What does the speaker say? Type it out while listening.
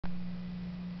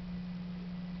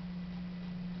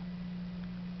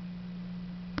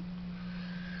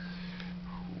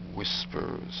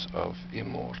Whispers of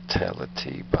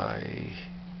Immortality by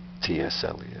T.S.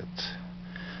 Eliot.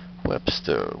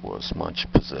 Webster was much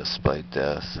possessed by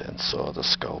death, and saw the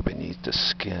skull beneath the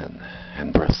skin,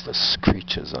 and breathless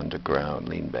creatures underground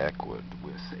lean backward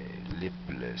with a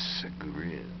lipless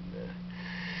grin.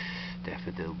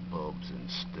 Daffodil bulbs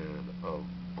instead of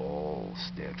balls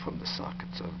stared from the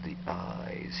sockets of the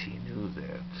eyes. He knew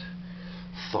that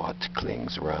thought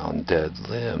clings round dead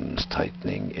limbs,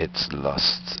 tightening its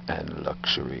lusts and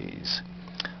luxuries.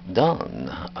 Donne,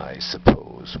 I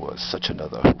suppose, was such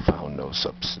another who found no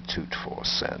substitute for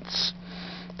sense.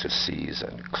 To seize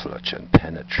and clutch and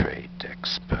penetrate,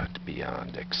 expert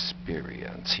beyond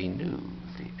experience, he knew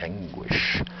the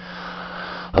anguish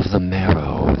of the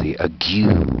marrow, the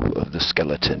ague of the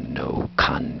skeleton, no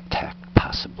contact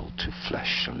possible to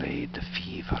flesh allayed the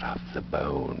fever of the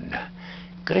bone.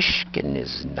 Grishkin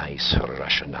is nice, her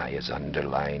Russian eye is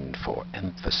underlined for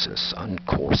emphasis.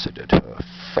 Uncorseted, her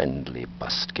friendly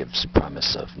bust gives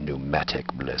promise of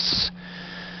pneumatic bliss.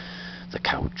 The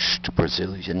couched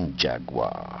Brazilian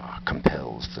jaguar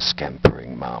compels the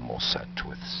scampering marmoset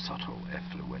with subtle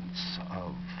effluence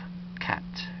of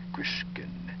cat.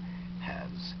 Grishkin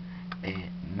has a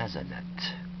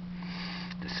maisonette.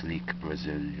 The sleek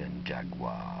Brazilian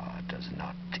jaguar does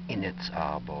not, in its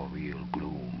arboreal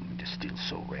gloom, distill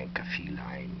so rank a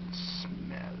feline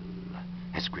smell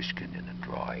as Grishkin in a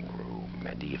drawing room,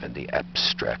 and even the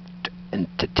abstract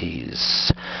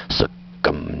entities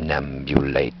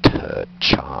circumambulate her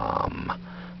charm.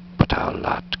 But our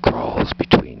lot crawls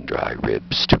between dry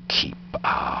ribs to keep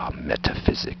our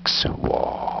metaphysics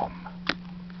warm.